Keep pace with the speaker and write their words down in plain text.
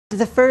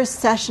The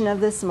first session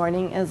of this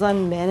morning is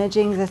on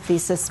managing the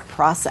thesis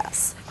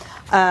process.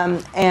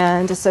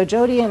 And so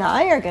Jody and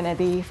I are going to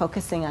be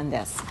focusing on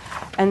this.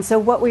 And so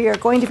what we are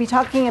going to be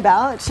talking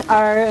about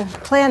are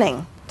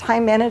planning,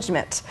 time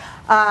management.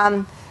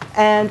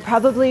 And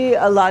probably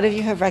a lot of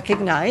you have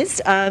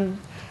recognized,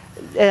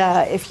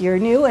 if you're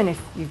new and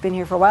if you've been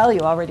here for a while,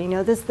 you already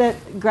know this, that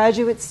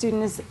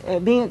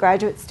being a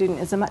graduate student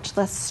is a much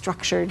less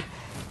structured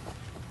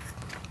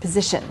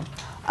position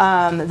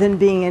than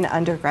being an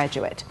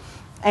undergraduate.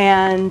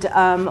 And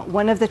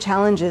one of the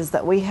challenges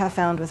that we have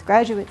found with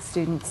graduate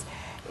students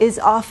is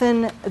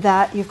often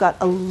that you've got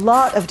a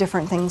lot of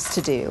different things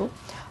to do,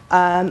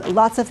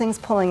 lots of things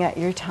pulling at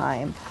your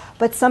time,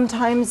 but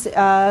sometimes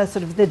sort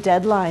of the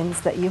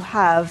deadlines that you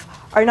have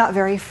are not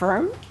very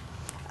firm,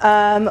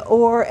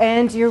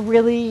 and you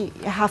really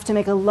have to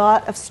make a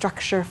lot of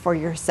structure for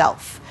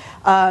yourself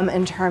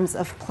in terms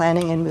of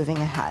planning and moving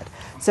ahead.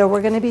 So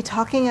we're going to be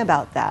talking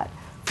about that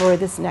for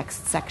this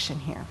next section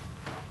here.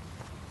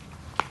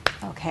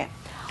 Okay,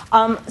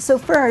 so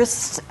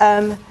first,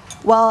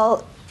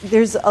 while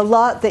there's a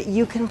lot that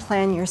you can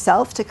plan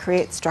yourself to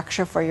create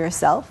structure for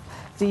yourself,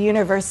 the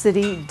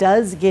university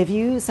does give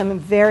you some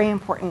very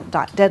important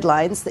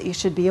deadlines that you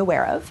should be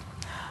aware of.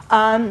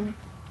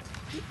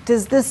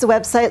 Does this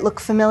website look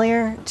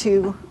familiar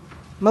to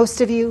most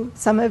of you,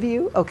 some of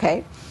you?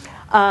 Okay.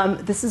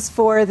 This is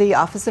for the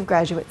Office of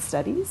Graduate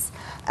Studies.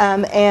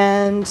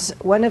 And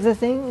one of the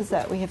things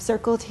that we have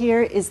circled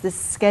here is the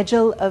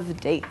schedule of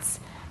dates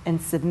and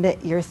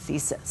submit your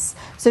thesis.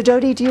 So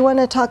Jody, do you want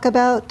to talk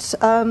about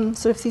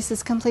sort of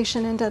thesis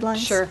completion and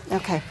deadlines? Sure.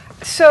 Okay.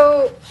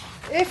 So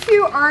if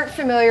you aren't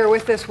familiar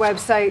with this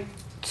website,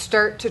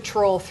 start to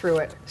troll through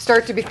it.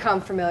 Start to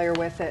become familiar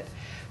with it.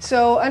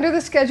 So under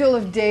the schedule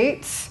of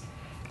dates,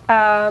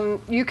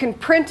 you can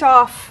print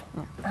off...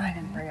 Oh, I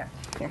didn't bring it.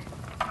 Here.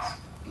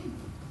 Do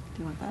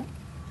you want that?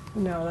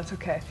 No, that's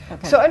okay.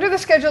 So under the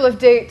schedule of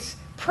dates,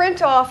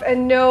 print off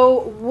and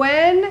know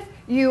when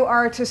you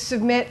are to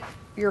submit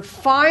your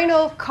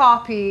final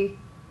copy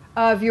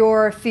of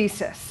your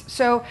thesis.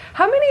 So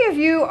how many of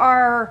you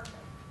are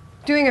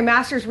doing a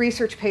master's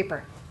research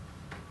paper?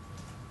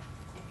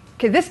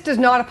 Okay, this does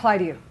not apply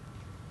to you.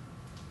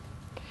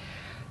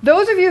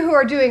 Those of you who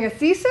are doing a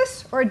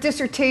thesis or a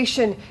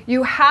dissertation,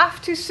 you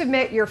have to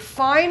submit your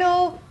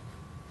final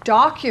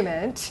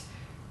document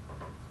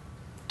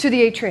to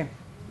the atrium.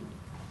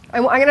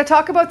 I'm going to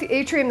talk about the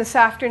atrium this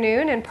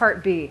afternoon in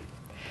Part B.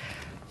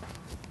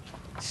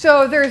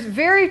 So there's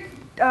very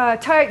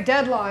tight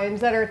deadlines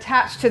that are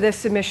attached to this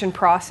submission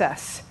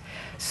process.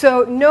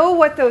 So know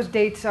what those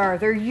dates are.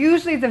 They're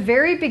usually the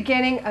very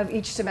beginning of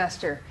each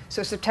semester.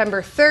 So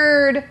September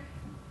 3rd,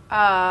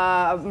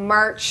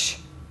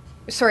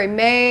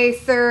 May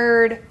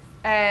 3rd,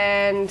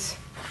 and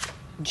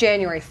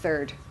January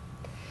 3rd.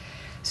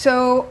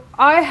 So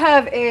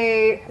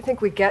I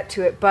think we get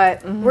to it,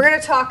 but we're going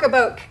to talk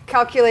about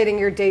calculating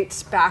your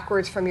dates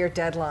backwards from your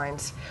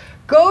deadlines.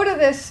 Go to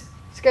this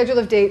schedule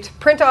of dates,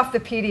 print off the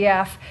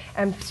PDF,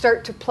 and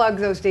start to plug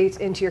those dates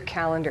into your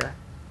calendar.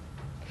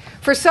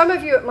 For some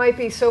of you, it might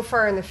be so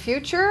far in the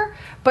future,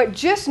 but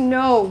just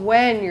know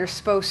when you're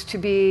supposed to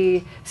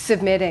be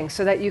submitting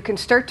so that you can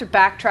start to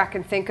backtrack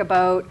and think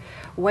about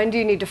when do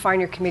you need to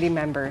find your committee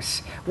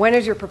members? When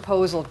is your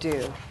proposal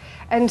due?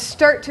 And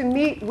start to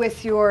meet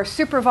with your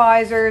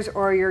supervisors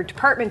or your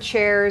department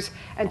chairs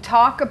and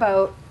talk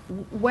about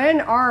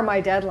when are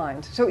my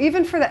deadlines. So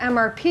even for the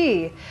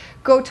MRP,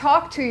 go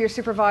talk to your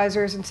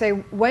supervisors and say,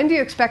 when do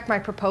you expect my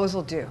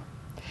proposal due?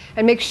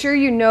 And make sure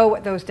you know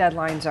what those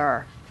deadlines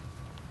are.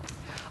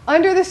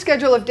 Under the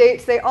schedule of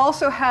dates, they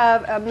also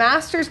have a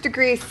master's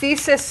degree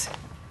thesis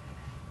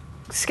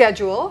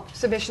schedule,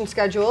 submission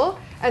schedule,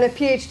 and a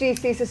PhD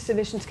thesis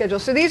submission schedule.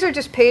 So these are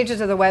just pages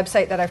of the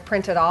website that I've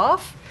printed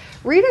off.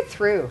 Read it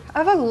through.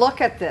 Have a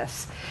look at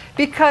this,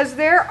 because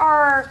there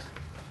are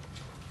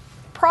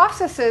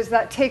processes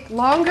that take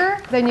longer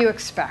than you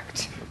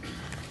expect.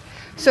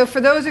 So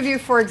for those of you,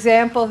 for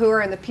example, who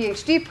are in the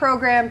PhD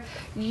program,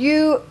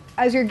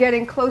 as you're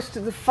getting close to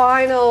the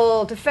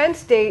final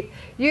defense date,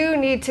 you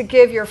need to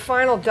give your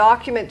final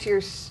document to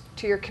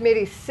your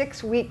committee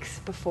 6 weeks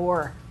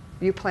before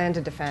you plan to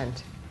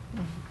defend.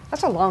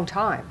 That's a long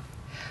time.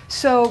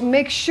 So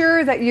make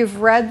sure that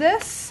you've read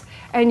this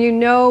and you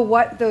know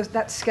what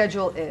that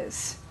schedule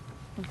is.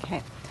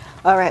 Okay.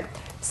 All right.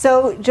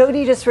 So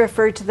Jody just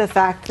referred to the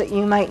fact that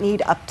you might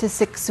need up to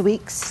 6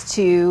 weeks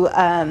to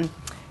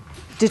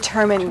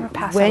determine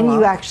when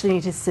you actually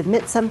need to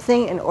submit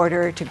something in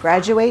order to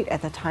graduate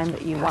at the time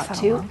that you want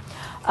to.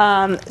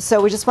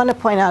 So we just want to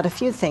point out a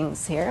few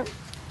things here.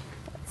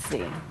 Let's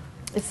see.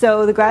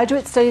 So the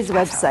Graduate Studies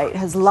website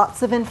has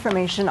lots of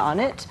information on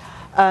it,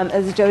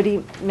 as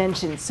Jody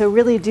mentioned. So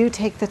really do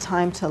take the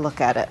time to look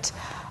at it.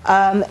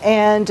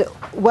 And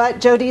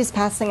what Jody is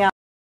passing out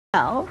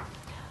now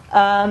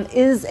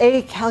is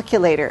a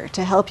calculator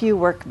to help you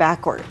work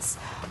backwards.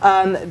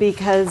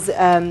 Because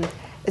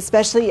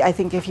especially, I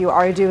think, if you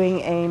are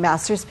doing a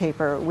master's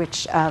paper,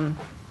 which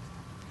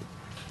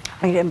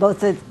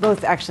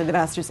both actually the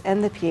master's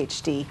and the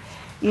PhD,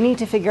 you need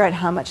to figure out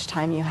how much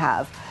time you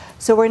have.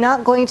 So we're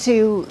not going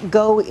to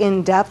go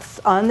in depth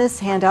on this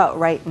handout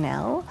right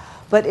now,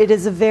 but it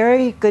is a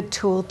very good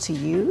tool to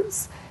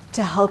use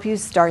to help you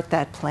start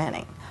that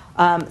planning.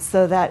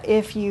 So that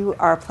if you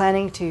are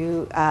planning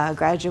to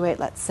graduate,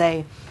 let's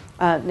say,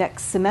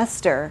 next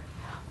semester,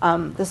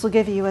 this will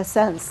give you a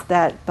sense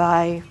that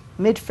by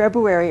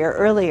mid-February or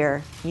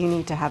earlier, you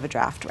need to have a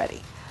draft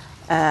ready.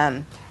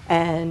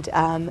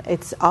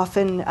 It's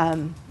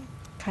often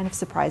kind of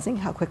surprising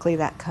how quickly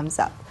that comes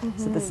up.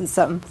 So this is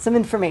some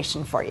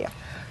information for you.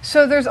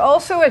 So there's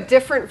also a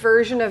different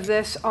version of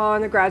this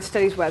on the Grad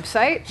Studies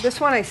website. This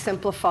one I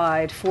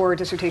simplified for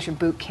Dissertation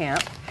Boot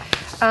Camp.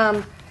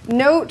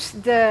 Note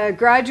the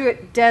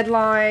graduate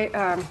deadline,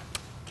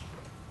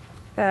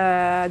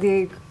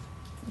 the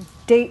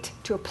date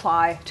to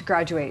apply to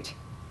graduate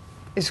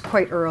is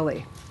quite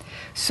early.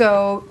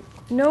 So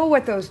know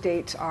what those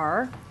dates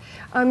are.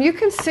 You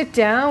can sit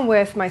down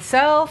with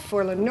myself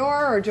or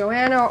Lenore or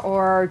Joanna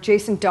or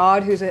Jason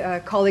Dodd, who's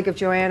a colleague of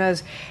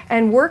Joanna's,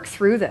 and work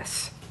through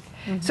this.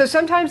 So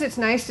sometimes it's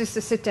nice just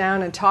to sit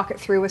down and talk it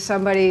through with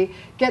somebody,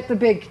 get the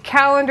big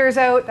calendars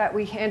out that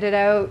we handed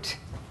out,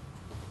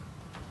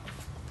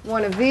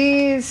 one of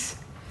these,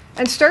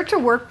 and start to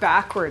work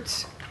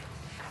backwards.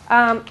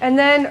 And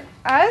then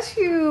as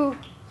you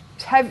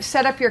have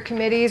set up your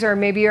committees, or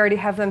maybe you already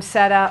have them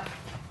set up,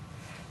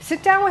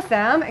 sit down with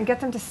them and get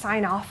them to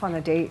sign off on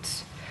the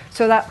dates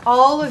so that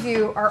all of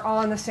you are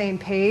on the same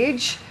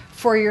page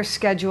for your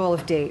schedule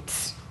of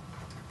dates.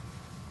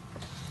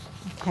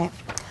 Okay.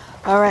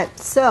 All right.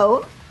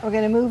 So we're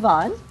going to move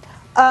on.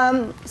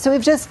 So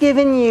we've just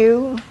given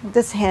you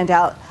this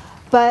handout,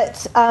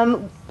 but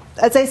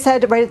as I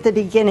said right at the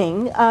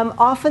beginning,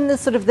 often the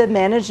sort of the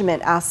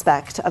management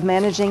aspect of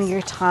managing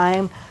your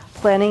time,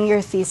 planning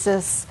your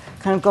thesis,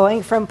 kind of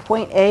going from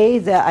point A,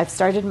 that I've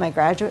started my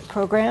graduate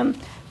program,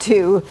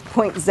 to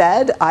point Z,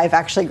 I've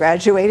actually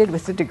graduated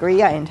with the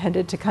degree I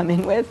intended to come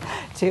in with.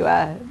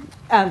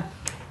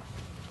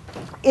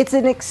 It's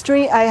an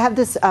extreme. I have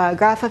this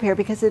graph up here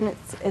because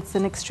it's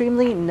an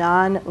extremely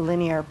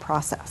non-linear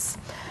process,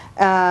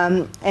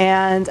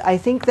 and I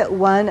think that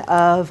one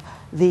of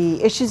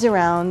the issues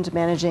around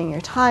managing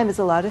your time is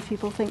a lot of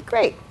people think,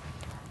 great,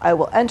 I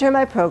will enter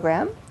my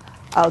program,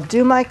 I'll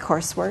do my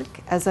coursework.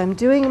 As I'm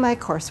doing my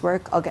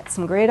coursework, I'll get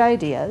some great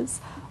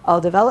ideas. I'll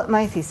develop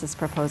my thesis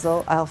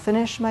proposal. I'll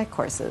finish my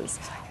courses.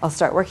 I'll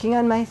start working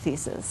on my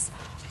thesis.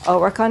 I'll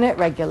work on it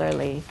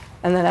regularly,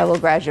 and then I will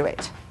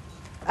graduate.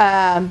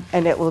 And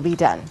it will be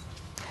done.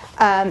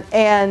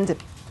 And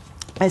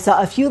I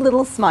saw a few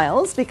little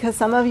smiles because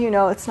some of you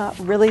know it's not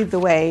really the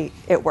way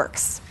it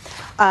works.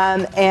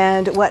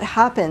 And what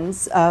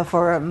happens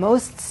for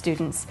most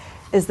students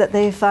is that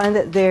they find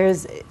that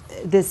there's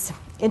this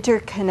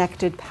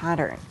interconnected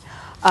pattern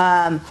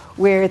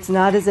where it's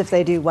not as if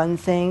they do one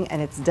thing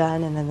and it's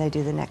done and then they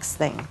do the next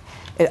thing.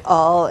 It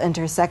all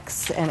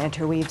intersects and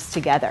interweaves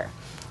together.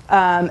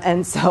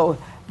 And so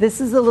this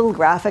is a little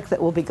graphic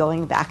that we'll be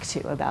going back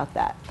to about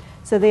that.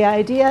 So the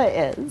idea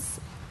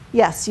is,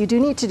 yes, you do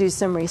need to do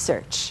some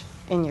research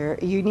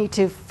you need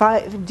to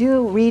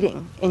do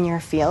reading in your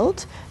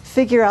field,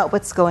 figure out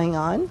what's going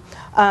on.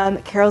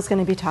 Carol's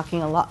going to be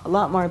talking a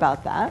lot more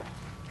about that.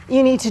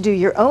 You need to do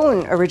your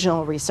own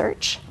original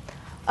research.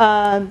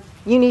 You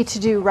need to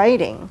do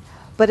writing,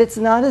 but it's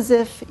not as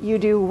if you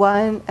do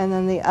one and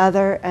then the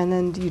other and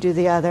then you do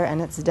the other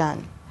and it's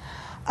done.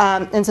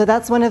 And so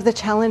that's one of the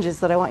challenges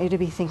that I want you to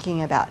be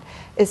thinking about,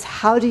 is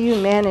how do you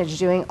manage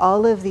doing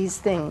all of these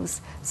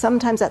things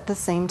sometimes at the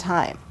same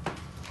time?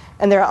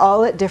 And they're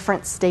all at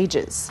different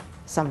stages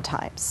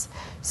sometimes.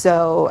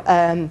 So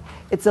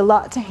it's a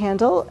lot to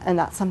handle, and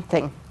that's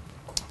something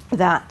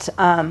that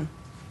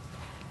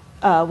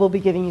we'll be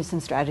giving you some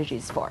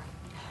strategies for.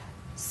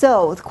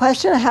 So the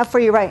question I have for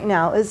you right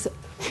now is,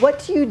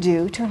 what do you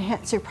do to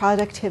enhance your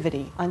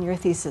productivity on your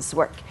thesis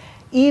work?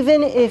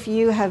 Even if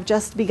you have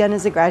just begun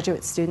as a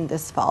graduate student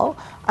this fall,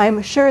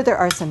 I'm sure there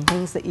are some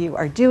things that you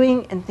are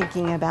doing and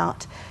thinking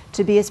about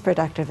to be as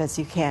productive as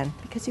you can,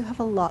 because you have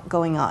a lot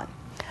going on.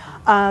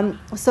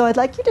 So I'd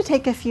like you to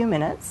take a few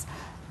minutes,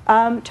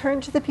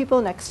 turn to the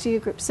people next to you,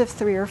 groups of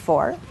 3 or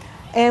 4,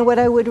 and what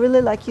I would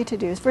really like you to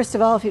do is, first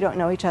of all, if you don't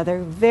know each other,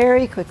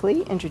 very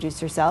quickly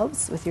introduce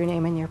yourselves with your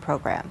name and your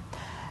program.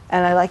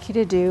 And I'd like you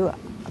to do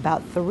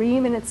about 3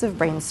 minutes of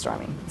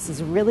brainstorming. This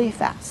is really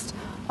fast,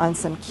 on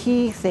some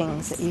key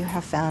things that you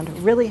have found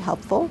really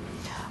helpful.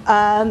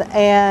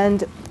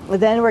 And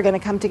then we're going to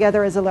come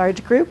together as a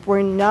large group.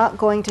 We're not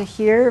going to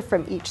hear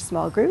from each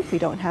small group. We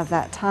don't have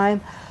that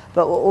time.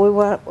 But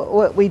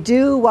what we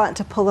do want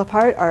to pull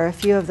apart are a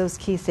few of those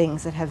key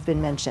things that have been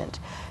mentioned.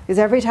 Because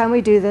every time we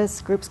do this,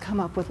 groups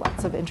come up with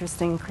lots of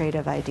interesting,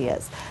 creative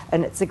ideas.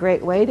 And it's a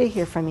great way to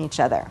hear from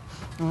each other.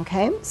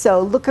 Okay?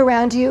 So look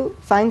around you,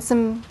 find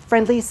some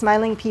friendly,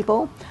 smiling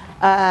people.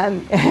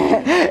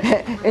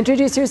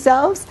 Introduce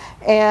yourselves,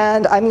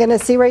 and I'm going to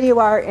see where you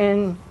are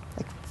in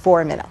like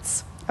 4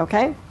 minutes.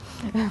 Okay?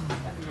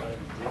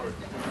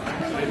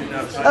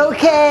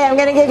 Okay, I'm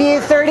going to give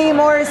you 30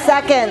 more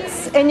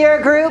seconds. In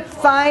your group,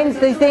 find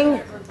the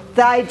thing.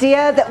 the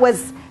idea that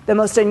was the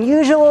most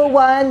unusual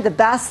one, the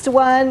best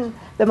one,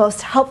 the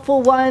most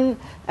helpful one,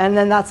 and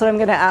then that's what I'm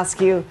going to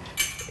ask you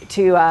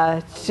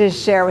to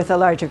share with a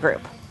larger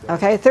group.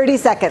 Okay, 30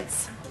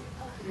 seconds.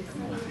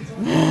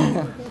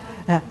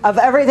 Of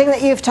everything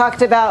that you've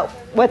talked about,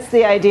 what's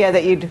the idea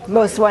that you'd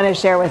most want to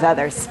share with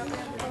others?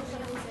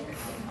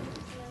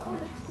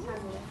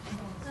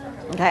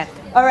 Okay,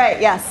 all right,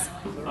 yes.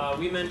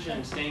 We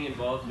mentioned staying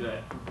involved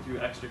through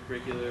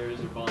extracurriculars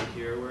or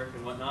volunteer work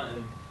and whatnot,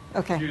 and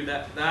through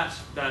that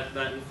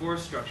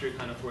enforced structure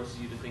kind of forces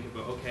you to think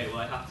about, okay, well,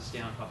 I have to stay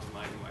on top of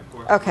my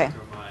course work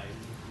or my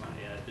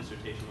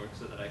dissertation work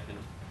so that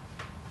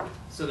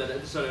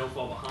I don't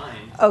fall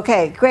behind.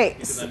 Okay, great.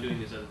 Because I'm doing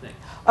these other things.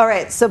 All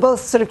right, so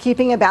both sort of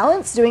keeping a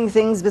balance, doing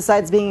things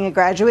besides being a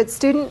graduate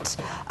student,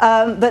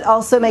 but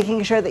also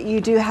making sure that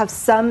you do have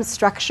some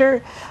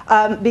structure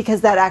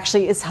because that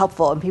actually is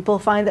helpful. And people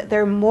find that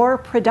they're more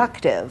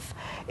productive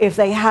if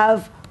they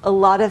have a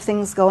lot of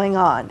things going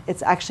on.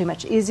 It's actually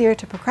much easier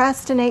to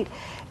procrastinate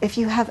if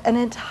you have an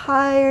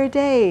entire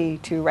day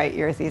to write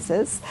your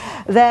thesis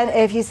than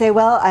if you say,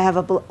 well, I have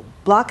a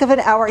block of an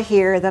hour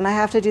here, then I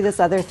have to do this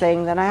other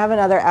thing, then I have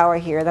another hour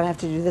here, then I have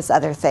to do this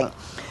other thing.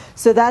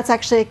 So that's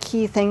actually a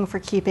key thing for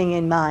keeping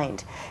in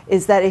mind,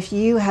 is that if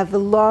you have the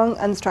long,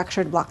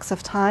 unstructured blocks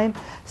of time,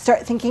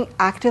 start thinking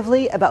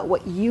actively about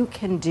what you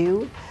can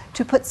do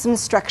to put some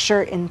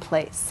structure in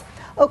place.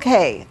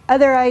 Okay,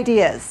 other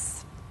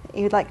ideas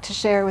you'd like to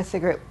share with the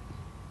group?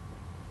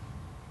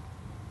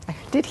 I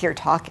did hear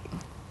talking.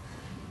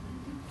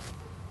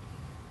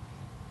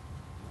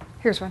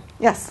 Here's one.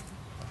 Yes.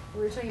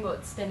 We were talking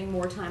about spending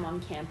more time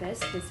on campus,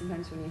 because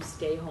sometimes when you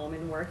stay home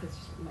and work, it's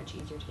just much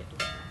easier to get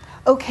to work.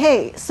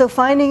 Okay, so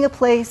finding a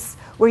place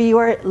where you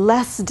are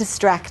less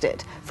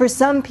distracted. For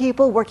some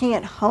people, working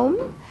at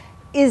home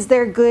is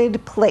their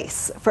good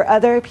place. For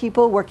other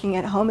people, working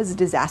at home is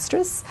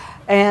disastrous,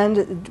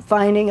 and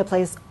finding a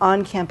place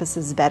on campus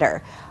is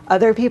better.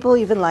 Other people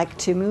even like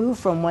to move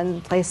from one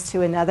place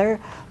to another,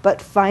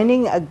 but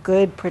finding a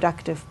good,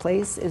 productive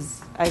place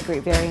is, I agree,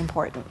 very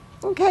important.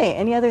 Okay,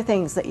 any other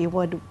things that you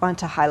would want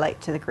to highlight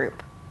to the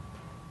group?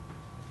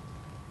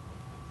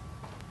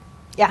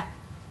 Yeah?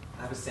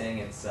 I was saying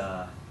it's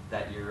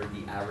that you're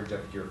the average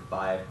of your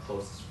 5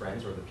 closest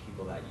friends or the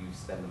people that you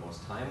spend the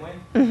most time with.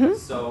 Mm-hmm.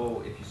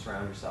 So if you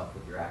surround yourself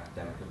with your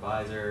academic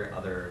advisor,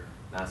 other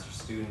master's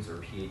students or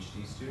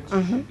PhD students,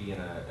 you should be in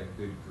a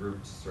good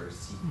group to sort of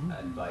seek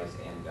advice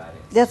and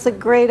guidance. That's a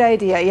great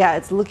idea. Yeah,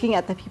 it's looking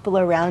at the people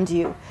around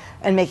you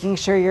and making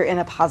sure you're in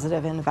a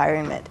positive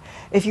environment.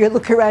 If you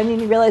look around you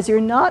and you realize you're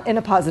not in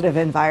a positive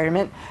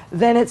environment,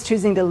 then it's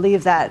choosing to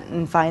leave that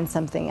and find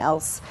something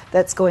else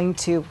that's going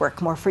to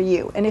work more for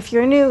you. And if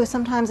you're new,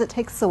 sometimes it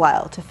takes a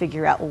while to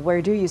figure out, well,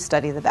 where do you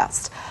study the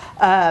best?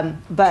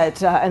 And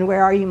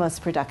where are you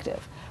most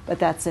productive? But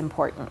that's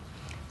important.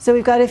 So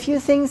we've got a few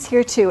things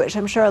here too, which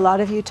I'm sure a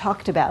lot of you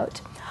talked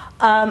about.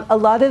 A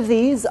lot of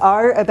these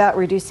are about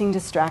reducing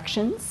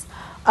distractions.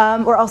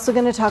 We're also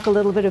going to talk a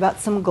little bit about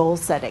some goal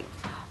setting.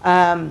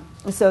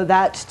 So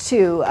that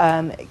too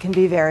can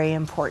be very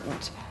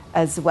important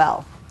as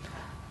well.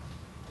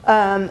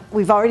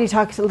 We've already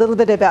talked a little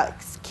bit about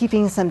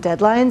keeping some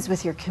deadlines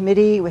with your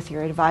committee, with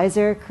your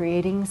advisor,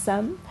 creating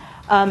some.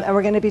 And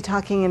we're going to be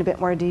talking in a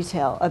bit more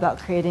detail about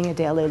creating a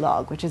daily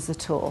log, which is a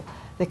tool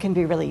that can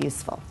be really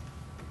useful.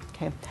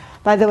 Okay.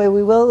 By the way,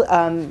 we will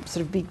sort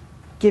of be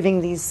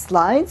giving these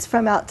slides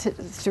throughout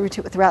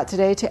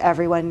today to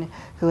everyone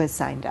who has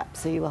signed up,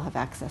 so you will have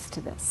access to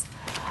this.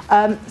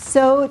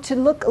 So to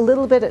look a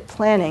little bit at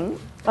planning,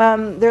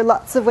 there are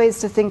lots of ways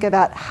to think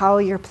about how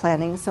you're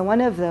planning. So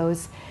one of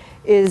those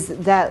is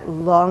that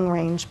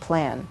long-range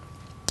plan.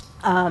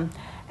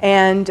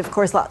 And of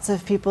course, lots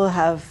of people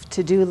have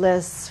to-do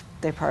lists,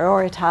 they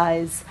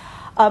prioritize.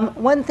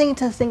 One thing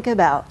to think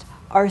about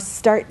are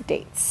start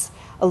dates.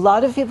 A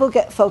lot of people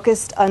get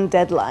focused on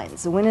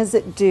deadlines. When is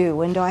it due?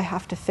 When do I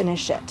have to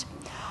finish it?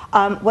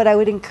 What I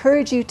would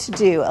encourage you to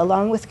do,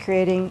 along with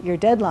creating your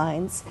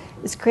deadlines,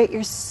 is create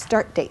your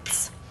start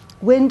dates.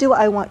 When do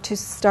I want to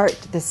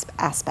start this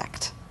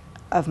aspect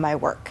of my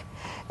work?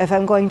 If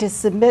I'm going to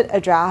submit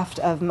a draft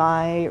of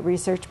my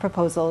research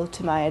proposal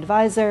to my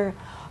advisor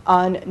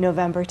on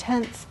November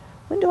 10th,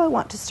 when do I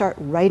want to start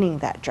writing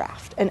that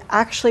draft? And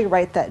actually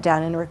write that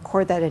down and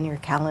record that in your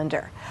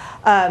calendar.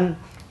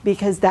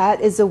 Because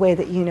that is a way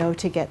that you know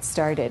to get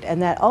started.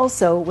 And that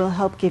also will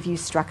help give you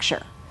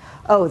structure.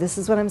 Oh, this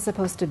is when I'm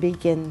supposed to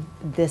begin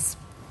this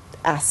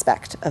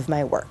aspect of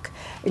my work.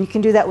 And you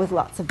can do that with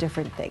lots of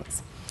different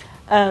things.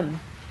 So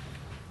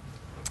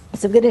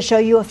I'm going to show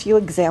you a few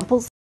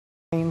examples of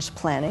range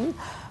planning.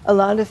 A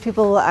lot of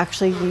people will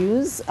actually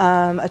use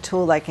a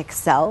tool like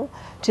Excel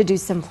to do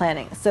some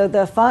planning. So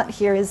the font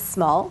here is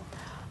small.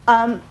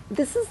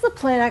 This is the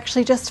plan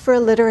actually just for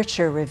a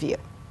literature review,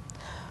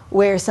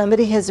 where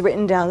somebody has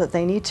written down that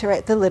they need to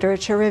write the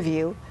literature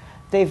review.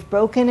 They've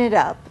broken it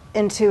up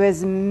into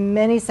as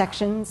many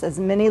sections, as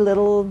many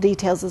little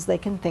details as they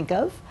can think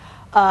of.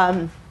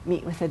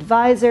 Meet with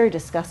advisor,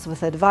 discuss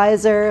with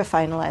advisor,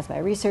 finalize my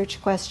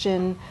research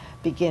question,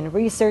 begin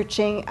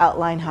researching,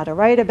 outline how to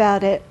write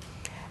about it.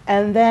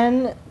 And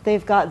then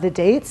they've got the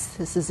dates.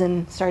 This is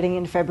starting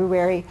in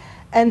February.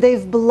 And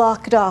they've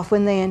blocked off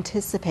when they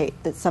anticipate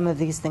that some of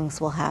these things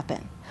will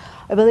happen.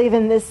 I believe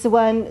in this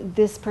one,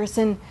 this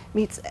person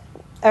meets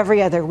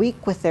every other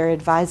week with their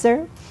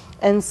advisor.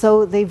 And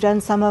so they've done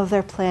some of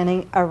their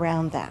planning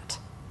around that.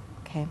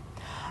 Okay.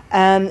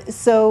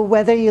 So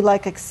whether you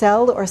like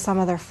Excel or some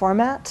other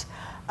format,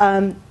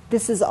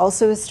 this is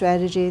also a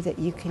strategy that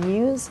you can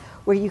use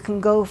where you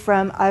can go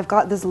from, I've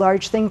got this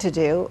large thing to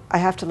do, I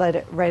have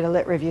to write a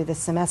lit review this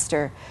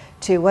semester,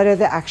 to what are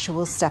the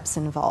actual steps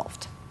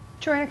involved.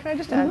 Joanna, can I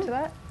just add to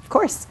that? Of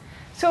course.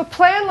 So a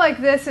plan like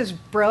this is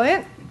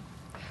brilliant,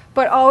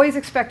 but always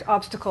expect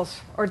obstacles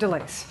or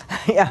delays.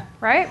 Yeah.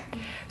 Right?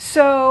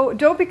 So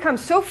don't become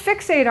so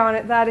fixated on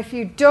it that if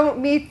you don't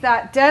meet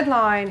that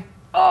deadline,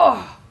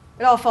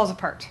 it all falls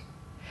apart.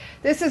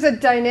 This is a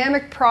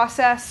dynamic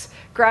process.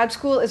 Grad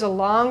school is a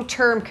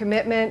long-term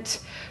commitment.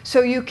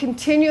 So you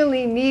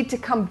continually need to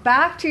come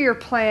back to your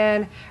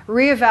plan,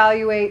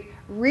 reevaluate,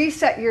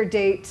 reset your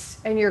dates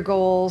and your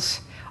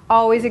goals,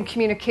 always in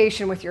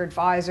communication with your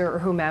advisor or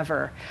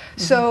whomever.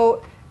 Mm-hmm.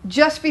 So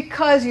just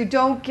because you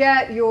don't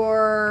get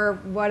your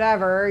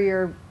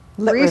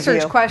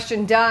research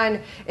question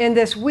done in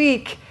this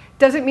week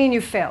doesn't mean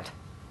you failed.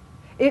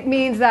 It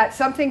means that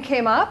something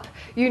came up.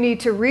 You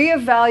need to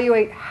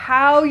reevaluate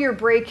how you're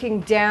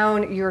breaking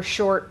down your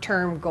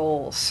short-term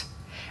goals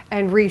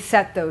and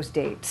reset those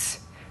dates.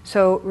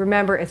 So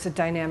remember, it's a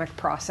dynamic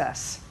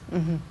process.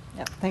 Mm-hmm.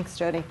 Yeah. Thanks,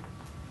 Jody.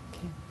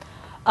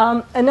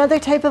 Another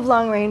type of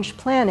long-range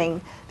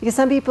planning, because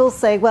some people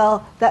say,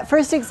 well, that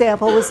first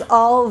example was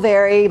all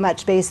very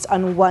much based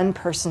on one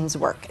person's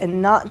work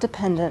and not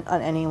dependent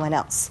on anyone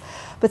else.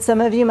 But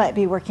some of you might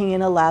be working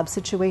in a lab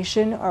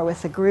situation or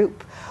with a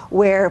group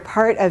where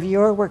part of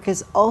your work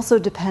is also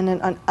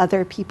dependent on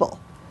other people.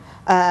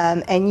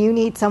 And you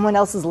need someone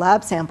else's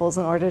lab samples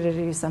in order to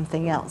do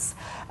something else.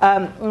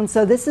 And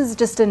so this is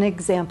just an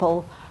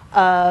example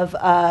of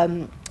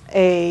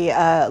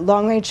a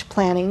long-range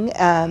planning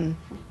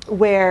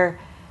where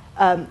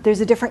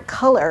there's a different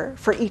color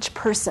for each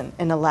person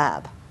in a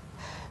lab.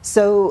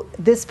 So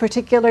this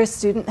particular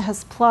student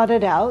has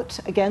plotted out,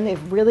 again,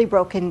 they've really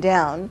broken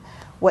down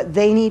what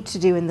they need to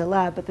do in the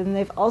lab, but then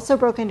they've also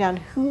broken down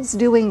who's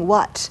doing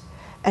what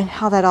and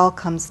how that all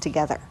comes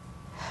together.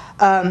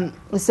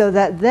 So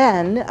that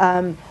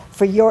then,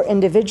 for your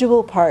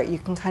individual part, you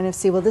can kind of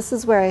see, well, this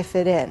is where I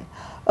fit in.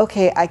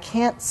 Okay, I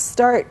can't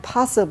start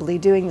possibly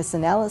doing this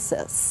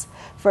analysis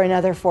for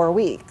another 4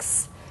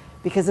 weeks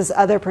because this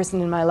other person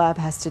in my lab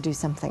has to do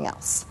something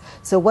else.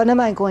 So what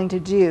am I going to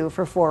do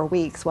for 4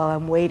 weeks while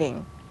I'm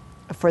waiting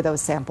for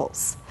those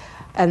samples?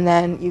 And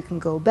then you can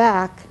go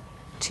back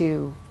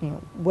to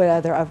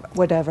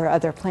whatever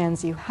other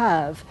plans you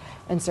have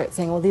and start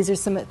saying, well, these are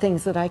some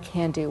things that I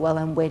can do while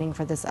I'm waiting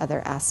for this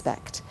other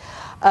aspect.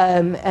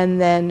 And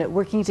then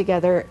working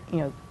together,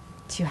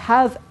 to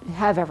have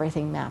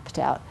everything mapped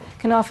out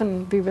can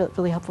often be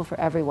really helpful for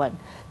everyone,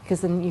 because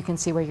then you can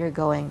see where you're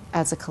going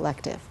as a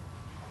collective.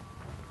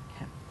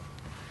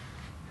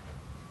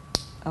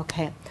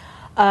 Okay.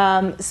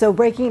 So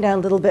breaking it down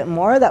a little bit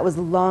more, that was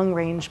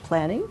long-range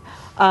planning.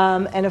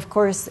 And of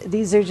course,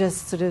 these are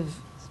just sort of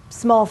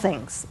small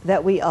things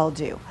that we all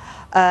do.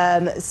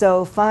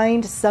 So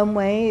find some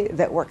way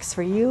that works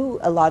for you.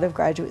 A lot of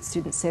graduate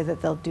students say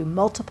that they'll do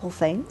multiple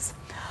things.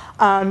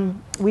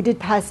 We did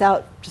pass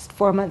out just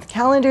 4-month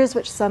calendars,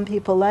 which some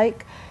people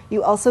like.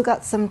 You also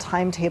got some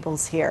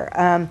timetables here.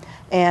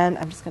 And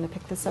I'm just going to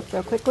pick this up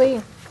real quickly.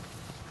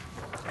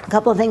 A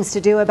couple of things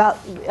to do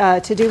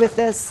with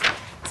this.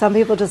 Some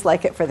people just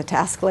like it for the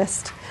task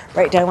list.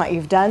 Write down what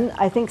you've done.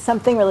 I think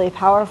something really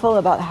powerful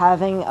about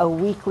having a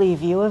weekly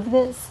view of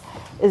this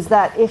is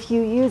that if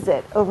you use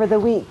it over the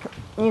week,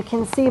 you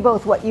can see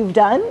both what you've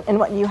done and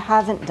what you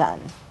haven't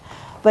done.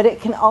 But it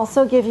can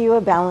also give you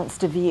a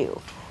balanced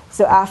view.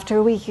 So after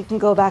a week, you can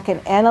go back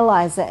and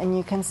analyze it, and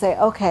you can say,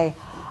 okay,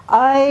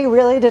 I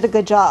really did a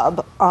good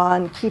job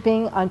on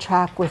keeping on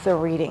track with the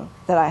reading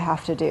that I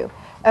have to do.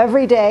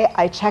 Every day,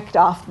 I checked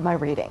off my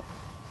reading.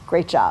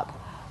 Great job.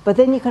 But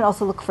then you can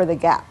also look for the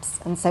gaps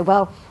and say,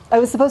 well, I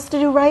was supposed to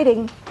do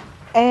writing,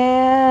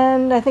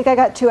 and I think I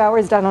got 2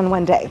 hours done on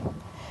one day.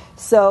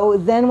 So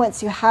then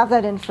once you have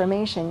that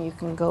information, you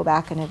can go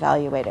back and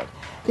evaluate it.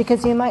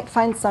 Because you might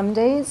find some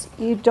days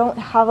you don't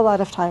have a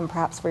lot of time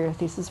perhaps for your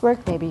thesis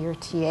work, maybe you're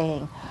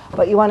TAing,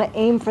 but you want to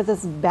aim for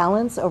this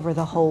balance over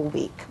the whole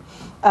week.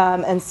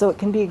 And so it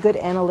can be a good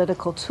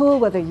analytical tool,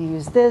 whether you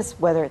use this,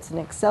 whether it's an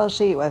Excel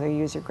sheet, whether you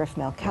use your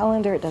GriffMail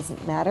calendar, it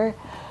doesn't matter.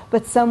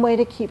 But some way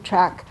to keep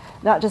track,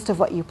 not just of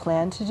what you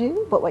plan to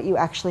do, but what you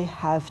actually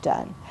have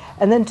done.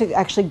 And then to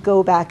actually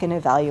go back and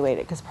evaluate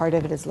it, because part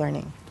of it is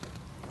learning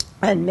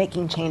and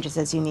making changes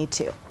as you need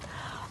to.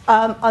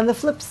 On the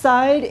flip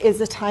side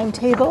is a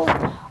timetable.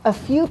 A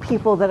few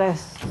people that I've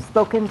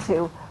spoken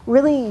to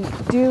really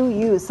do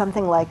use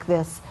something like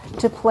this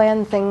to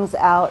plan things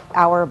out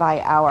hour by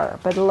hour.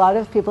 But a lot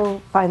of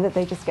people find that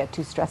they just get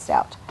too stressed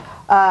out,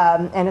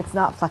 and it's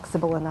not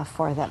flexible enough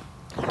for them.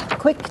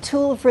 quick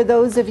tool for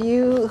those of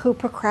you who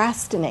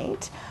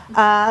procrastinate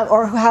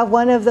or who have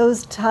one of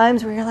those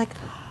times where you're like,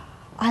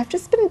 I've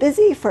just been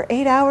busy for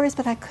 8 hours,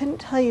 but I couldn't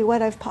tell you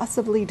what I've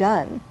possibly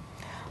done.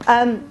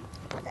 An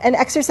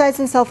exercise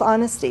in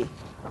self-honesty.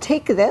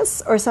 Take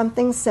this or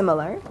something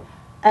similar.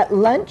 At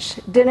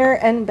lunch, dinner,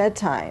 and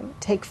bedtime,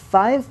 take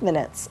 5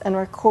 minutes and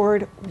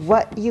record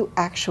what you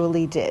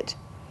actually did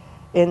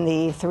in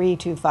the 3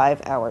 to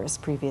 5 hours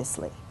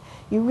previously.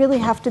 You really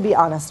have to be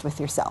honest with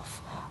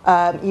yourself.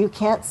 You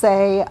can't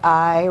say,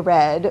 I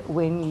read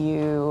when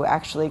you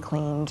actually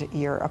cleaned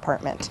your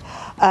apartment.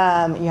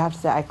 You have to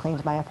say, I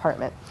cleaned my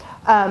apartment.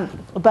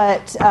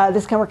 But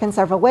this can work in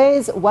several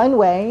ways. One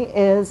way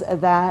is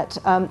that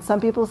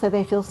some people say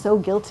they feel so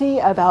guilty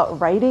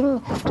about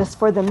writing just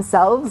for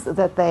themselves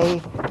that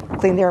they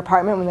clean their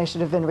apartment when they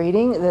should have been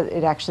reading, that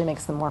it actually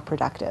makes them more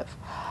productive.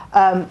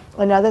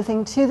 Another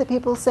thing, too, that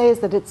people say is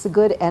that it's a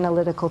good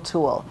analytical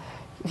tool.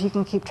 If you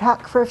can keep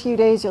track for a few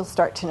days, you'll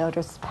start to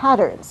notice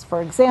patterns.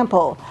 For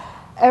example,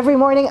 every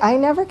morning I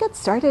never get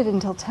started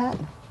until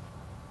 10.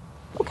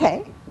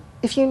 Okay,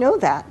 if you know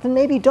that, then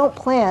maybe don't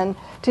plan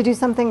to do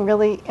something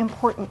really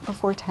important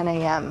before 10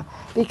 a.m.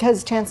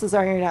 because chances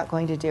are you're not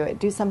going to do it.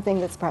 Do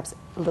something that's perhaps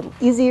a little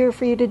easier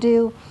for you to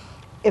do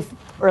if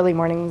early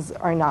mornings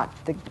are not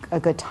a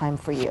good time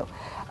for you.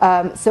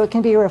 So it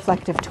can be a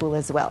reflective tool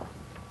as well.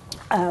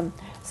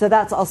 So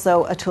that's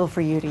also a tool for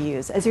you to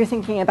use as you're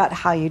thinking about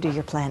how you do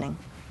your planning.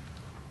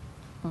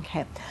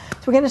 Okay, so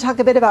we're going to talk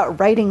a bit about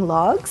writing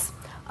logs.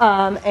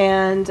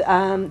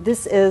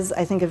 This is,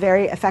 I think, a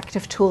very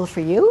effective tool for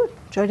you.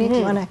 Jody, do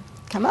you want to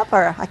come up,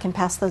 or I can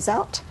pass those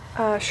out?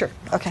 Sure.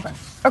 Okay.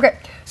 Okay,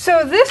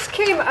 so this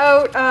came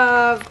out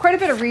of quite a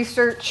bit of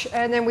research,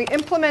 and then we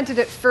implemented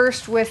it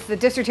first with the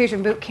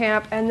dissertation boot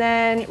camp, and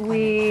then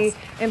we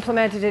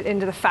implemented it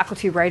into the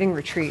faculty writing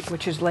retreat,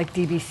 which is like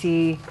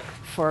DBC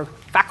for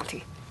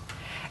faculty.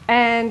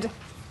 And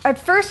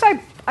at first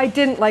I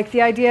didn't like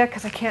the idea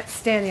because I can't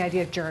stand the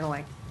idea of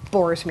journaling. It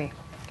bores me.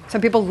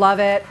 Some people love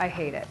it, I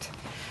hate it.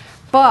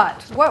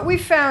 But what we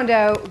found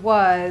out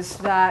was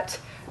that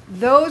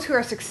those who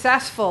are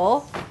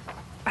successful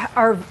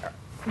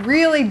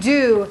really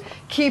do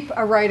keep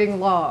a writing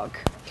log.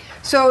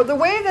 So the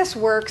way this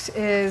works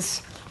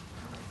is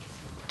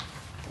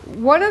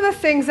one of the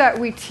things that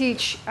we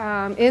teach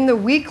in the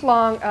week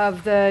long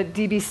of the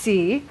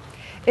DBC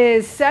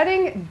is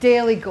setting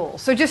daily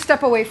goals. So just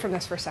step away from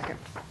this for a second.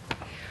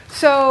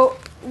 So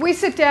we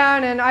sit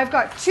down and I've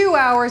got 2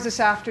 hours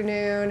this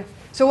afternoon.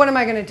 So what am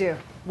I going to do?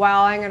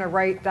 Well, I'm going to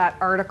write that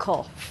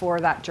article for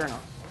that journal.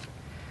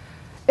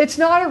 It's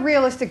not a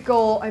realistic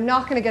goal. I'm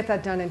not going to get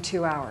that done in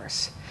 2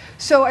 hours.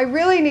 So I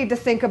really need to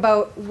think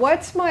about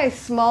what's my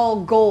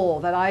small goal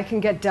that I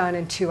can get done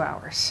in 2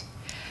 hours.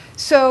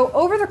 So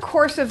over the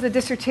course of the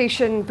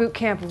dissertation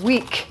bootcamp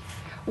week,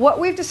 what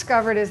we've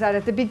discovered is that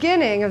at the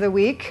beginning of the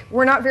week,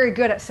 we're not very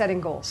good at setting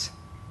goals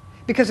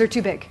because they're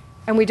too big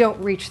and we don't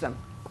reach them.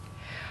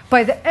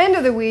 By the end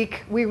of the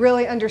week, we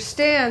really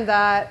understand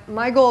that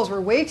my goals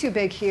were way too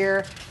big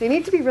here. They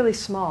need to be really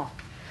small.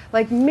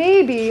 Like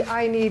maybe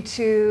I need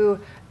to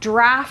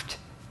draft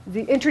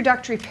the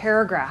introductory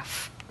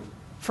paragraph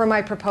for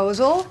my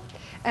proposal,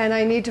 and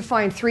I need to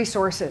find 3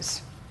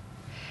 sources.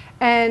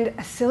 And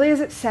as silly as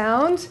it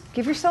sounds,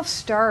 give yourself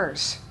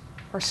stars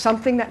or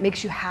something that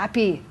makes you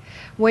happy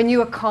when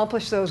you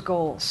accomplish those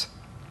goals.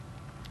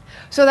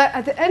 So that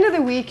at the end of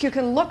the week, you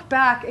can look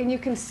back and you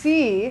can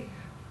see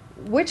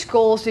which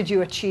goals did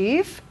you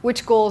achieve,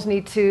 which goals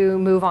need to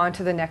move on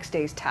to the next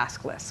day's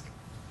task list.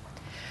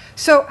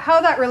 So how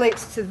that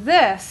relates to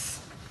this,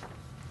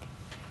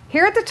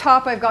 here at the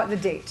top I've got the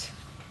date.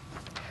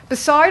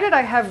 Beside it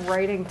I have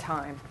writing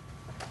time.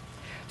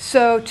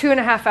 So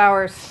 2.5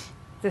 hours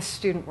this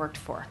student worked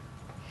for.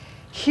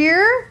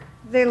 Here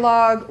they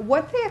log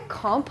what they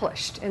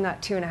accomplished in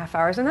that 2.5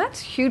 hours, and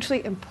that's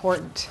hugely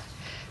important.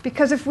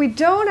 Because if we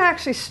don't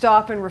actually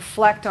stop and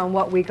reflect on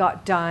what we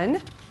got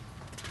done,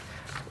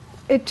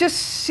 it just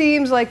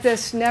seems like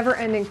this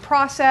never-ending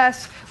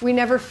process. We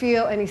never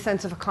feel any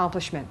sense of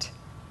accomplishment.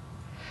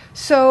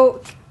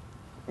 So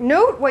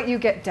note what you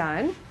get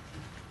done.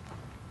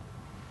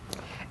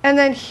 And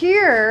then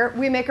here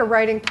we make a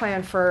writing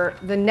plan for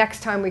the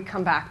next time we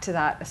come back to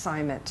that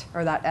assignment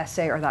or that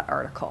essay or that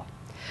article.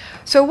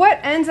 So what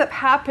ends up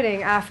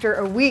happening after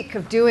a week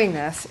of doing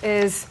this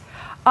is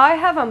I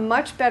have a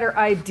much better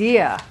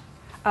idea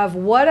of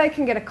what I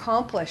can get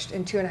accomplished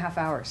in 2.5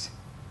 hours.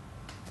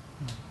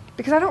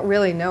 Because I don't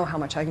really know how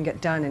much I can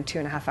get done in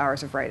 2.5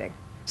 hours of writing.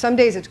 Some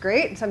days it's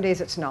great, and some days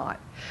it's not.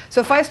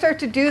 So if I start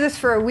to do this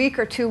for a week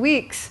or 2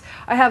 weeks,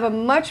 I have a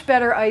much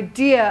better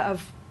idea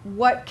of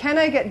what can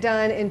I get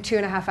done in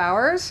 2.5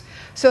 hours,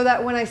 so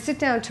that when I sit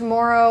down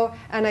tomorrow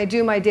and I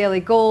do my daily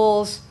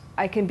goals,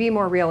 I can be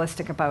more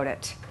realistic about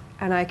it.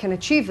 And I can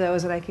achieve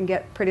those, and I can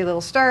get pretty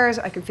little stars,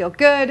 I can feel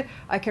good,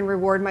 I can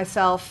reward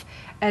myself,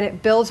 and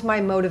it builds my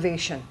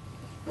motivation.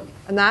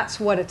 And that's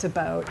what it's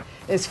about,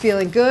 is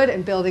feeling good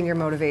and building your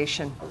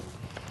motivation.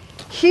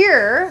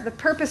 Here, the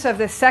purpose of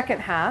this second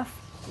half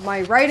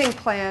my writing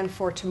plan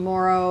for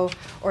tomorrow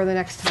or the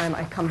next time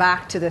I come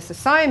back to this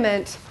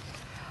assignment,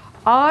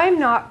 I'm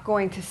not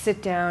going to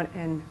sit down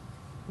and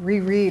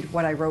reread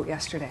what I wrote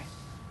yesterday.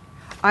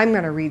 I'm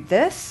going to read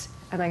this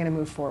and I'm going to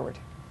move forward,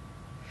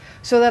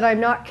 so that I'm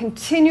not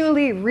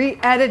continually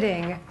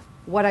re-editing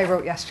what I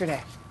wrote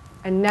yesterday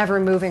and never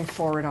moving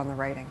forward on the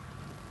writing.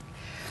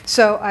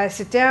 So I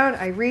sit down,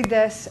 I read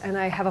this, and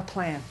I have a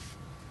plan.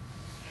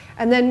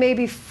 And then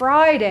maybe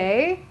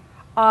Friday,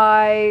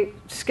 I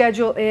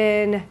schedule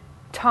in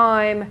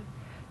time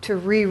to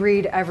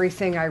reread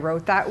everything I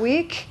wrote that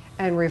week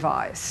and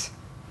revise.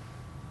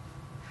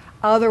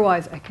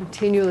 Otherwise, I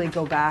continually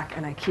go back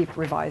and I keep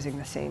revising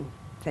the same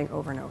thing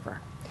over and over.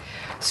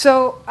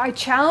 So I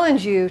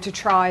challenge you to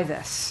try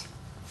this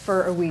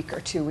for a week or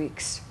 2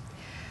 weeks.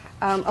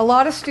 A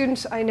lot of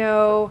students I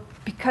know,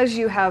 because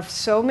you have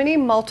so many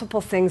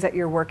multiple things that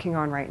you're working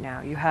on right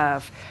now. You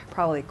have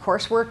probably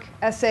coursework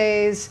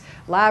essays,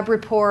 lab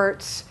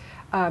reports,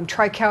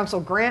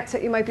 tri-council grants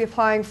that you might be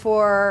applying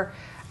for,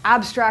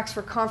 abstracts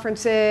for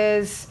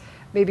conferences,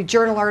 maybe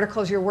journal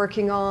articles you're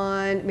working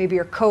on, maybe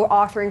you're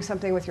co-authoring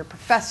something with your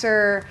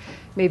professor,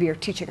 maybe you're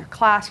teaching a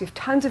class. You have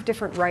tons of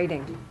different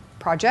writing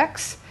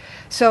projects.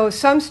 So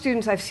some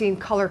students I've seen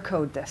color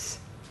code this.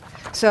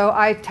 So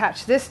I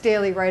attach this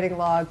daily writing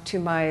log to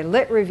my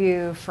lit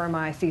review for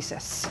my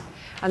thesis.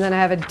 And then I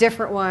have a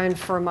different one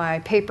for my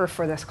paper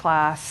for this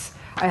class.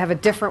 I have a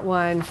different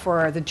one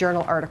for the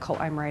journal article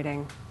I'm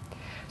writing.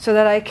 So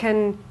that I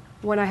can,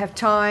 when I have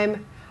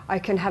time, I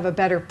can have a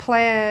better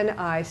plan.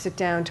 I sit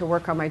down to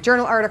work on my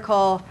journal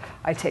article.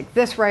 I take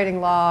this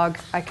writing log.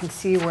 I can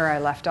see where I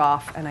left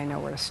off and I know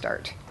where to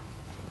start.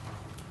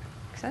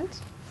 Make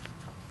sense?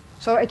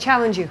 So I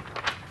challenge you.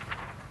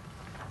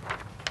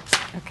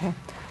 Okay.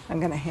 I'm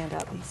going to hand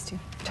out these two.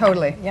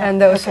 Totally. Yep.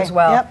 And those Okay. as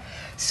well. Yep.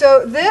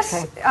 So this,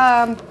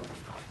 Okay.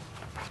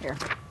 Here.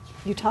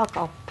 You talk,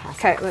 I'll pass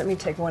okay, let me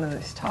take one of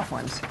these top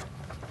ones.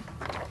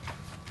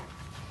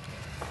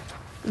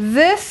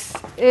 This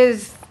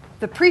is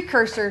the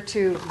precursor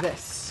to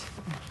this.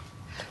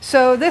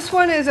 So this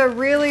one is a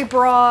really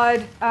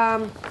broad,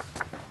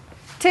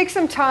 take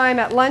some time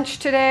at lunch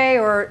today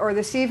or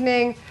this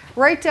evening,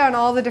 write down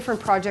all the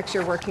different projects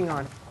you're working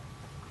on.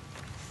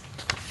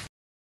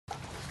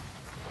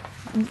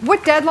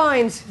 What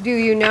deadlines do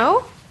you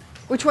know?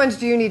 Which ones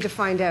do you need to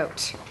find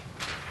out?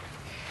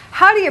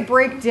 How do you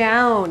break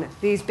down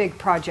these big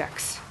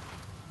projects?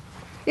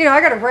 You know,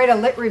 I got to write a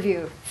lit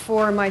review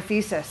for my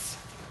thesis.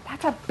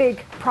 That's a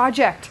big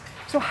project.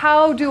 So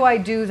how do I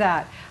do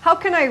that? How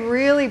can I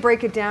really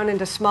break it down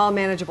into small,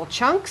 manageable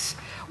chunks?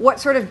 What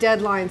sort of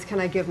deadlines can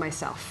I give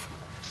myself?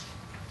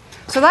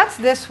 So that's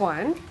this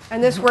one,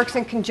 and this works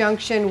in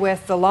conjunction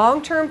with the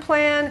long-term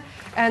plan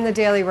and the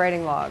daily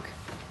writing log.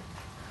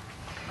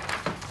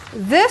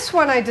 This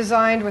one I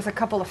designed with a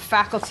couple of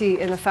faculty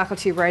in the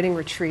faculty writing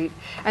retreat,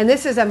 and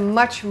this is a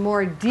much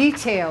more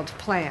detailed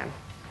plan.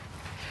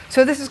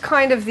 So this is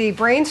kind of the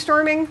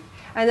brainstorming,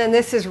 and then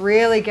this is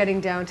really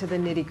getting down to the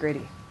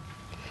nitty-gritty.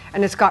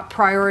 And it's got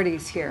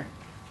priorities here.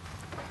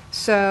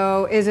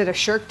 So is it a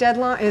SHRC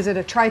deadline? Is it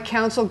a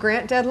tri-council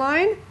grant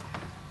deadline?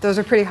 Those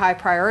are pretty high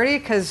priority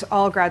because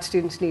all grad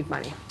students need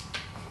money.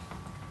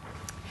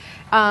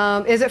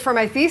 Is it for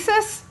my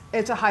thesis?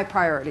 It's a high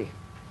priority.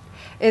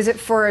 Is it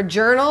for a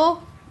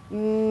journal?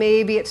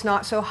 Maybe it's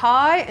not so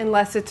high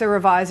unless it's a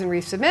revise and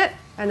resubmit,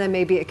 and then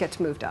maybe it gets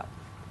moved up.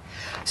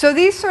 So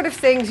these sort of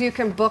things you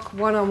can book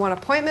one-on-one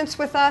appointments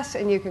with us,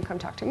 and you can come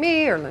talk to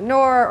me or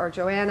Lenore or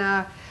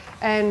Joanna,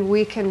 and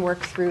we can work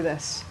through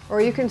this.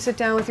 Or you can sit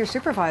down with your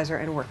supervisor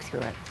and work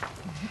through it.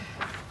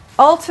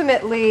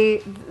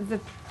 Ultimately,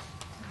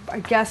 I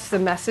guess the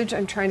message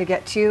I'm trying to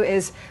get to you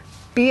is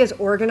be as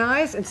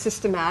organized and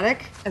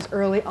systematic as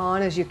early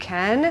on as you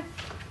can,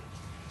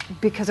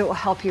 because it will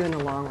help you in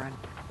the long run.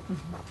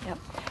 Mm-hmm. Yep.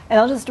 And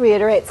I'll just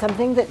reiterate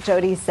something that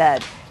Jody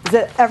said, is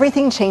that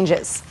everything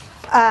changes.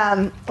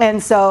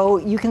 And so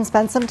you can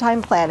spend some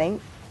time planning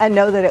and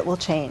know that it will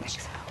change.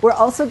 We're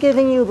also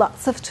giving you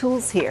lots of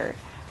tools here,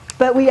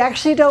 but we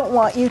actually don't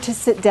want you to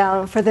sit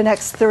down for the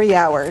next 3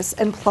 hours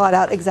and plot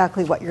out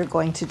exactly what you're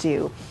going to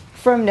do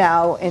from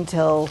now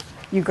until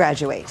you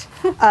graduate,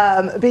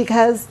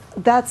 because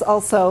that's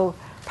also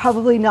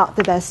probably not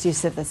the best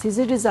use of this. These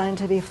are designed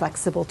to be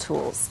flexible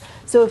tools.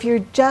 So if you're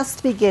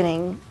just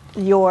beginning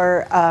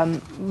your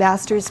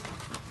master's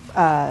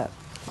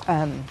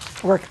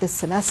work this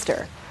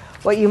semester,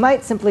 what you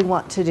might simply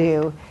want to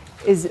do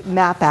is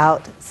map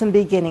out some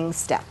beginning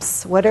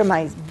steps. What are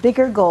my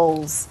bigger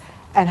goals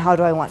and how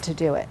do I want to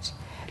do it?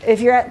 If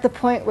you're at the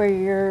point where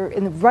you're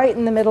right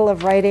in the middle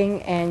of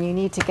writing and you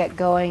need to get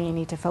going, you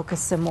need to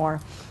focus some more,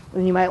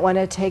 then you might want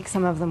to take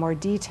some of the more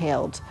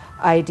detailed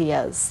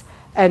ideas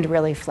and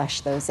really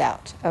flesh those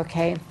out,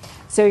 okay?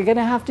 So you're going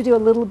to have to do a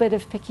little bit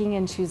of picking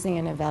and choosing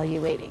and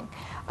evaluating.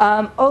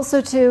 Also,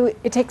 too,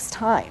 it takes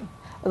time.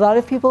 A lot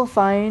of people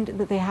find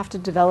that they have to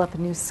develop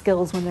new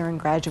skills when they're in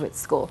graduate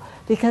school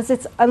because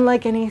it's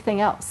unlike anything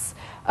else.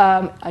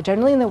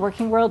 Generally in the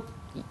working world,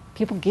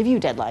 people give you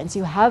deadlines.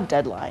 You have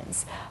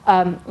deadlines,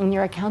 and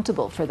you're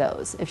accountable for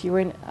those. If you were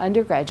an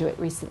undergraduate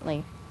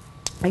recently,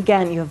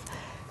 again, you have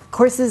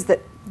courses that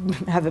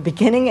have a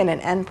beginning and an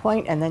end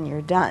point, and then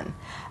you're done.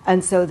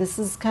 And so this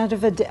is kind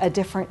of a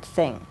different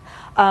thing.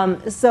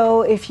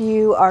 So if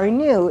you are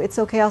new, it's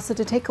okay also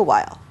to take a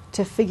while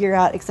to figure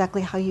out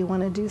exactly how you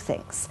want to do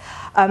things.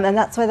 And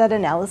that's why that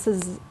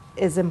analysis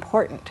is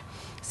important.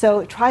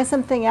 So try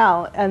something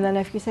out, and then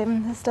if you say,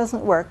 this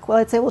doesn't work, well,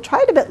 I'd say, well, try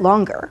it a bit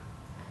longer.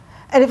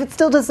 And if it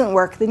still doesn't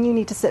work, then you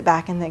need to sit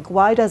back and think,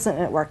 why doesn't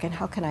it work, and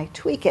how can I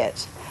tweak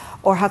it?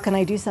 Or how can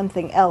I do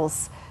something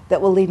else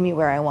that will lead me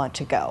where I want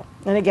to go?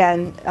 And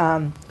again,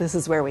 this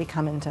is where we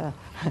come into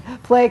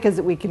play,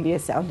 because we can be a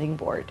sounding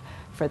board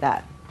for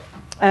that.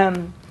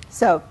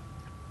 So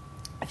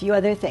a few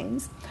other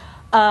things.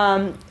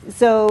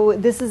 So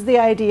this is the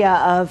idea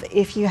of,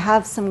 if you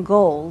have some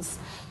goals,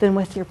 then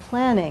with your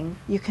planning,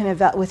 you can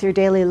with your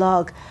daily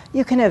log,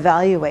 you can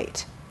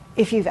evaluate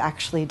if you've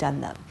actually done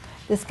them.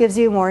 This gives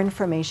you more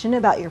information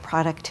about your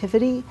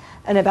productivity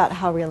and about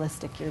how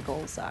realistic your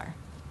goals are.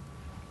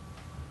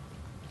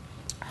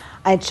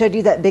 I had showed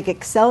you that big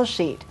Excel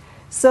sheet.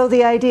 So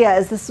the idea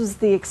is, this was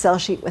the Excel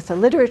sheet with the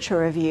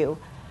literature review.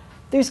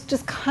 There's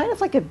just kind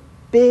of like a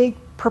big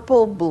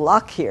purple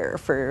block here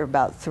for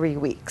about 3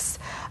 weeks.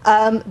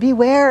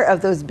 Beware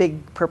of those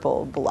big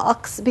purple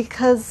blocks,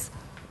 because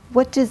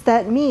what does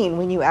that mean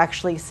when you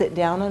actually sit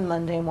down on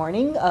Monday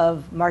morning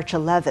of March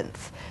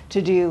 11th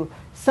to do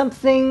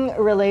something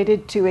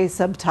related to a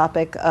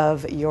subtopic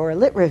of your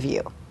lit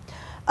review?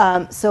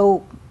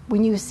 So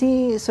when you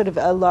see sort of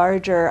a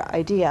larger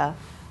idea,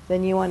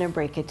 then you want to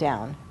break it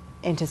down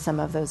into some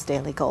of those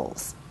daily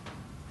goals.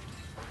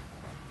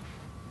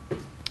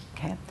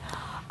 Okay.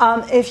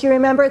 If you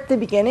remember at the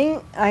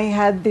beginning, I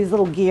had these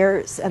little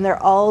gears, and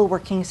they're all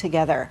working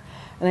together.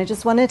 And I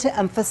just wanted to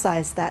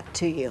emphasize that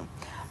to you.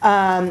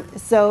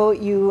 So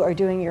you are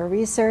doing your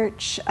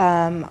research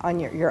on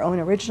your own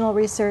original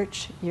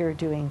research. You're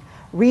doing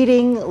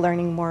reading,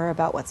 learning more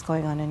about what's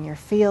going on in your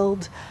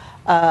field.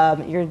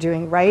 You're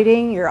doing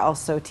writing. You're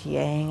also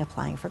TAing,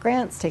 applying for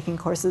grants, taking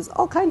courses,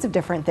 all kinds of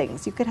different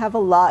things. You could have a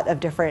lot of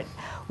different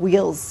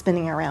wheels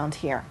spinning around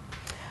here.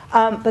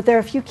 But there are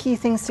a few key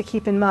things to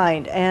keep in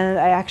mind, and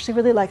I actually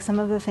really like some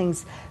of the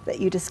things that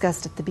you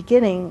discussed at the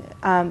beginning,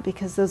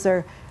 because those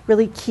are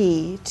really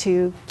key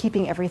to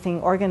keeping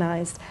everything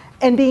organized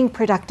and being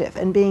productive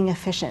and being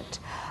efficient.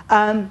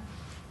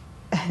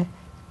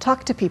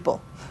 Talk to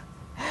people.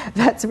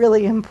 That's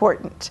really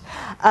important.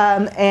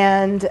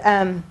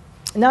 And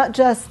not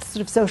just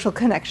sort of social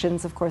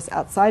connections, of course,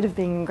 outside of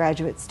being a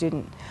graduate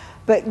student,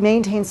 but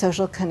maintain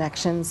social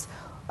connections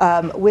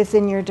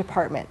within your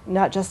department,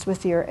 not just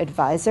with your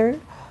advisor,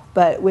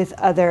 but with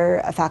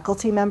other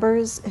faculty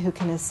members who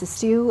can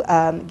assist you,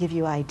 give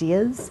you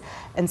ideas,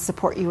 and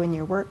support you in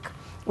your work,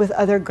 with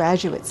other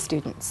graduate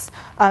students.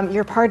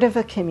 You're part of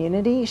a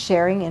community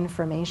sharing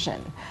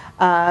information.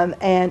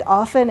 And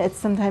often it's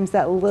sometimes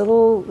that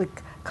little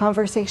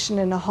conversation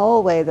in a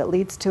hallway that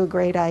leads to a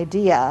great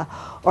idea,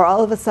 or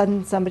all of a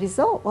sudden somebody says,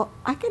 oh, well,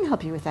 I can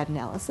help you with that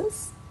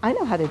analysis. I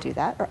know how to do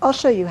that, or I'll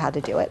show you how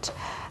to do it.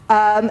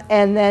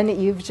 And then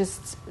you've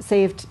just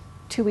saved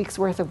 2 weeks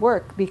worth of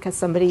work because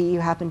somebody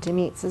you happen to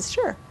meet says,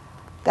 sure,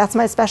 that's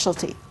my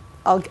specialty.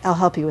 I'll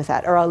help you with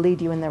that, or I'll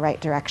lead you in the right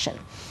direction.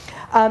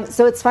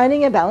 So it's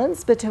finding a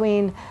balance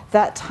between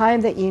that time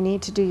that you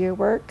need to do your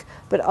work,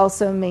 but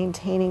also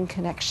maintaining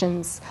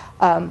connections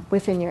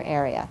within your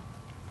area.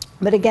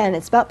 But again,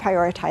 it's about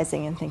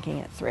prioritizing and thinking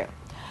it through.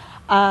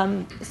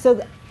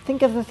 So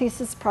think of the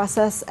thesis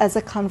process as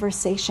a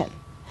conversation.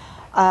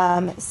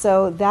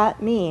 So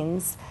that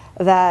means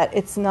that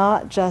it's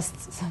not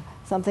just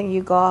something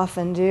you go off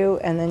and do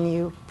and then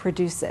you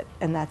produce it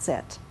and that's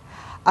it.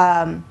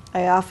 I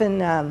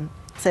often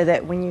say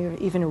that when you're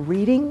even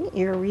reading,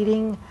 you're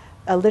reading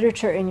a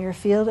literature in your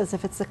field as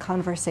if it's a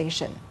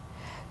conversation.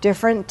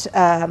 Different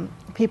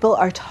people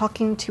are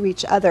talking to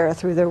each other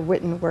through the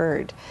written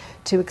word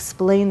to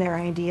explain their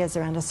ideas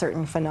around a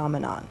certain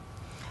phenomenon.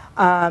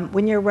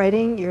 When you're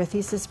writing your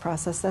thesis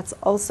process, that's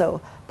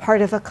also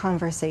part of a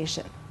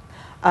conversation.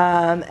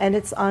 And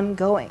it's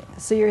ongoing.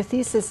 So your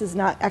thesis is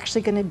not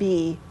actually going to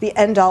be the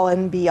end-all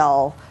and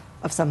be-all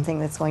of something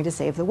that's going to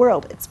save the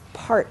world. It's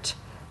part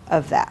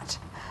of that.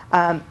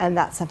 And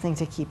that's something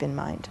to keep in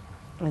mind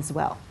as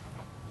well.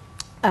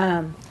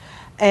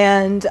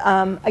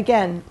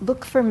 Again,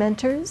 look for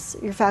mentors.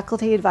 Your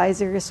faculty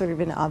advisor is sort of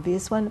an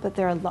obvious one, but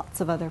there are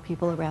lots of other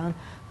people around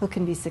who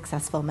can be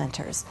successful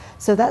mentors.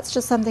 So that's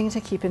just something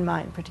to keep in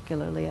mind,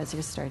 particularly as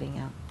you're starting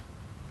out.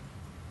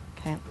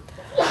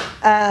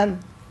 Okay.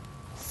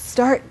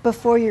 Start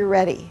before you're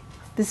ready.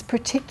 This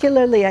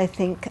particularly, I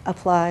think,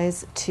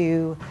 applies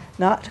to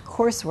not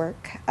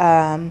coursework,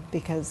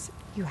 because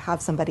you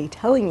have somebody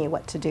telling you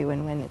what to do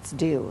and when it's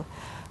due,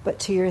 but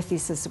to your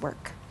thesis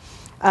work.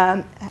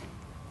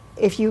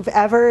 If you've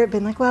ever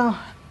been like, well,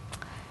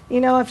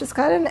 I've just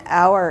got an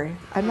hour.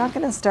 I'm not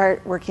going to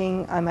start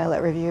working on my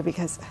lit review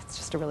because it's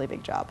just a really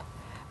big job,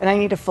 and I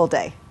need a full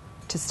day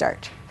to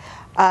start.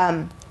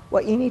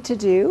 What you need to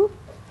do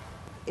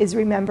is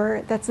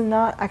remember that's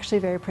not actually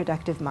a very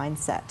productive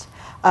mindset.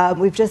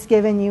 We've just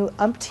given you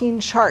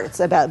umpteen charts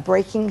about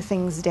breaking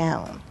things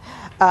down.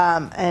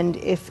 And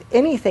if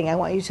anything, I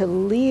want you to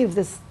leave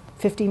this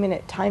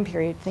 50-minute time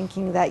period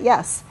thinking that,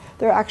 yes,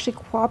 there are actually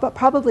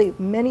probably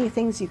many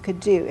things you could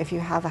do if you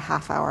have a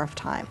half hour of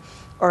time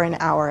or an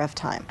hour of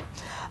time.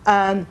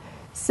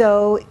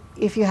 So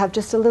if you have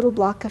just a little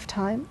block of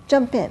time,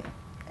 jump in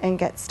and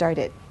get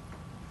started.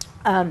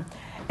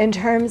 In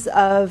terms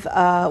of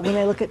when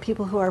I look at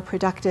people who are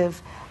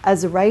productive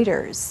as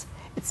writers,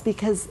 it's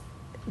because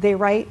they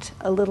write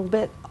a little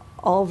bit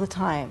all the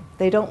time.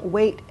 They don't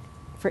wait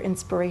for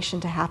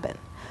inspiration to happen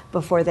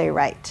before they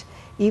write.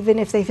 Even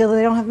if they feel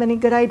they don't have many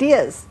good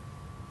ideas,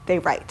 they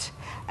write.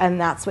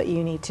 And that's what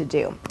you need to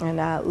do. And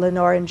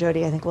Lenore and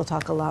Jody, I think, will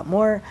talk a lot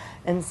more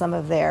in some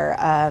of their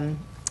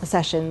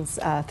sessions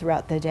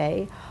throughout the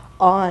day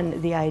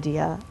on the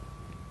idea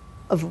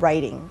of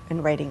writing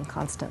and writing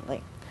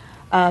constantly.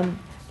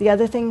 The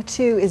other thing,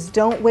 too, is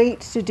don't wait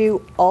to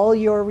do all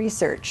your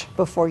research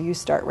before you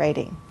start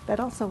writing. That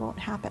also won't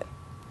happen.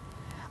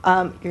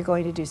 You're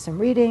going to do some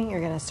reading,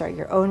 you're going to start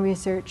your own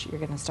research, you're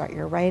going to start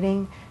your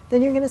writing,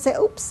 then you're going to say,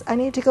 oops, I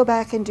need to go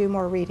back and do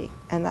more reading,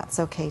 and that's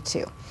okay,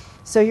 too.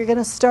 So you're going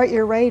to start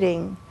your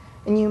writing,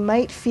 and you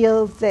might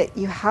feel that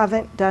you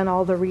haven't done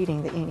all the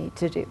reading that you need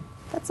to do.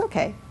 That's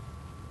okay.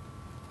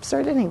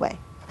 Start anyway.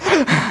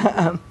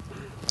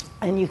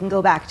 And you can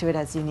go back to it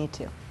as you need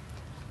to.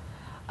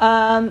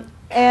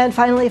 And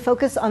finally,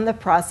 focus on the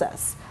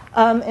process.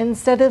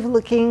 Instead of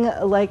looking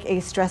like a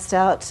stressed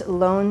out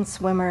lone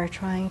swimmer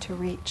trying to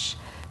reach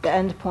the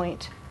end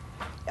point,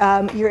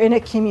 you're in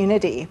a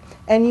community.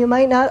 And you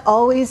might not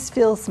always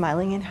feel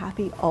smiling and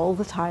happy all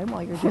the time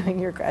while you're doing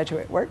your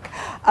graduate work.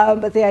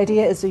 But the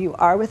idea is that you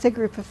are with a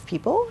group of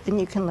people and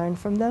you can learn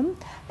from them.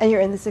 And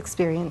you're in this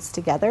experience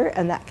together,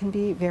 and that can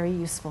be very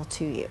useful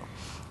to you.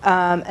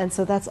 And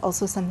so that's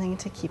also something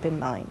to keep in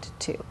mind,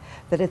 too,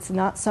 that it's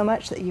not so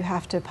much that you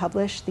have to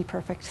publish the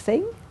perfect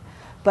thing,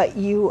 but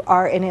you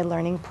are in a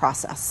learning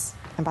process.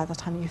 And by the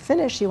time you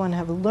finish, you want to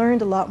have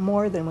learned a lot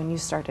more than when you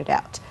started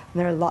out.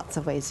 And there are lots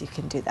of ways you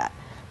can do that.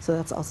 So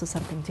that's also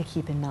something to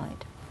keep in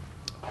mind.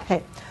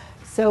 Okay,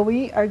 so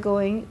we are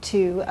going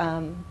to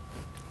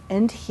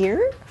end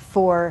here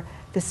for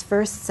this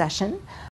first session.